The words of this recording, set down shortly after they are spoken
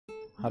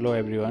Hello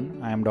everyone,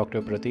 I am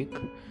Dr. Prateek.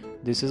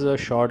 This is a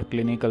short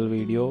clinical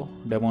video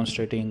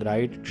demonstrating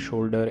right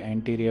shoulder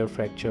anterior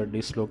fracture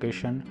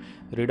dislocation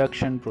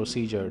reduction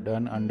procedure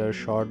done under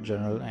short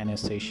general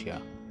anesthesia.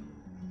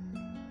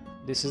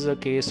 This is a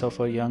case of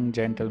a young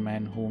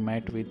gentleman who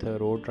met with a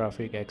road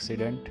traffic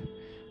accident,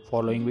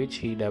 following which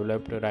he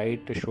developed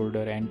right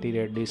shoulder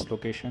anterior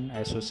dislocation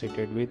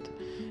associated with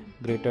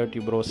greater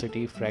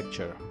tuberosity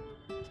fracture.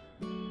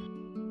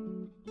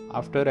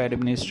 After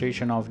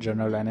administration of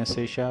general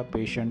anesthesia,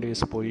 patient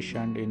is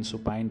positioned in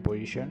supine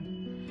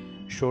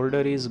position. Shoulder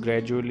is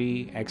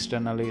gradually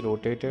externally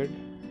rotated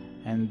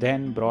and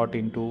then brought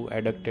into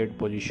adducted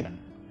position.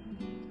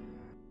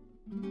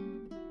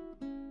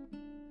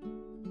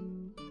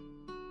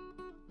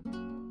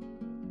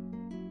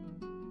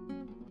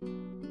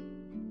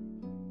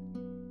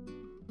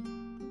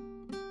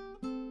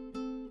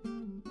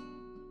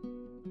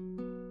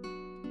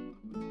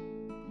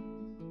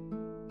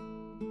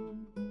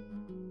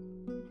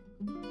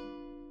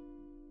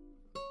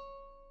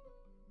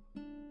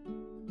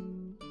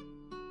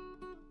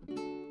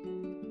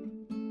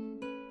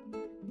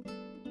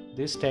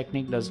 This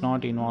technique does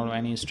not involve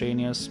any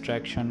strenuous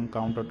traction,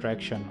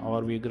 counter-traction,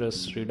 or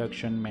vigorous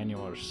reduction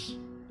maneuvers.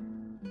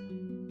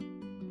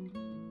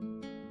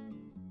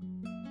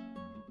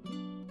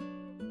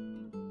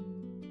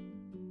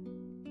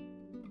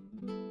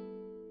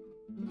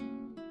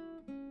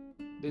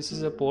 This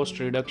is a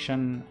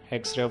post-reduction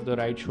X-ray of the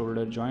right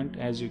shoulder joint.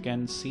 As you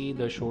can see,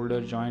 the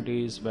shoulder joint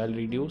is well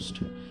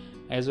reduced,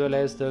 as well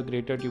as the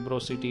greater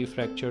tuberosity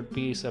fractured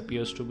piece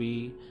appears to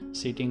be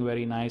sitting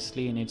very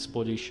nicely in its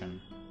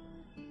position.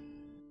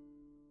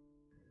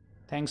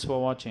 Thanks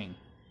for watching.